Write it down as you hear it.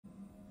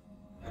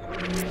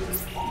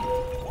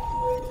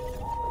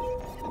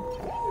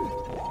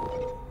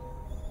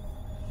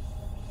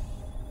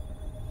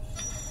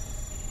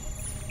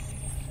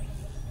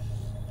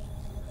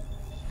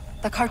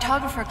The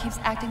cartographer keeps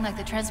acting like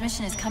the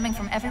transmission is coming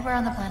from everywhere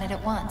on the planet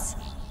at once.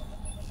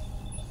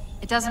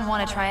 It doesn't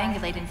want to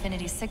triangulate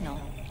Infinity's signal.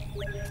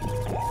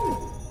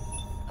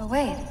 Oh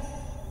wait.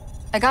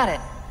 I got it.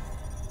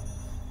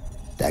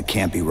 That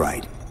can't be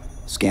right.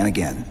 Scan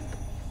again.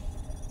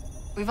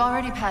 We've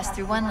already passed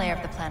through one layer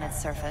of the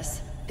planet's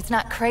surface. It's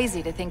not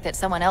crazy to think that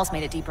someone else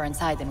made it deeper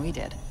inside than we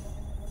did.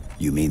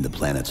 You mean the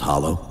planet's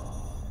hollow?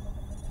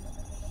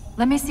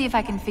 Let me see if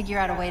I can figure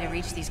out a way to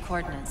reach these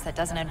coordinates that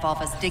doesn't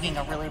involve us digging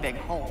a really big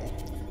hole.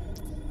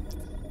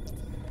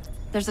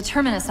 There's a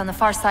terminus on the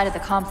far side of the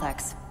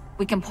complex.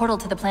 We can portal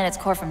to the planet's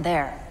core from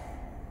there.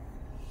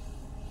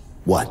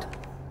 What?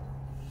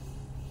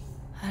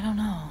 I don't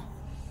know.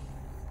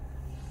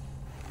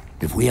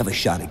 If we have a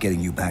shot at getting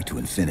you back to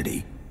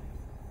Infinity,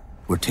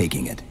 we're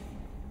taking it.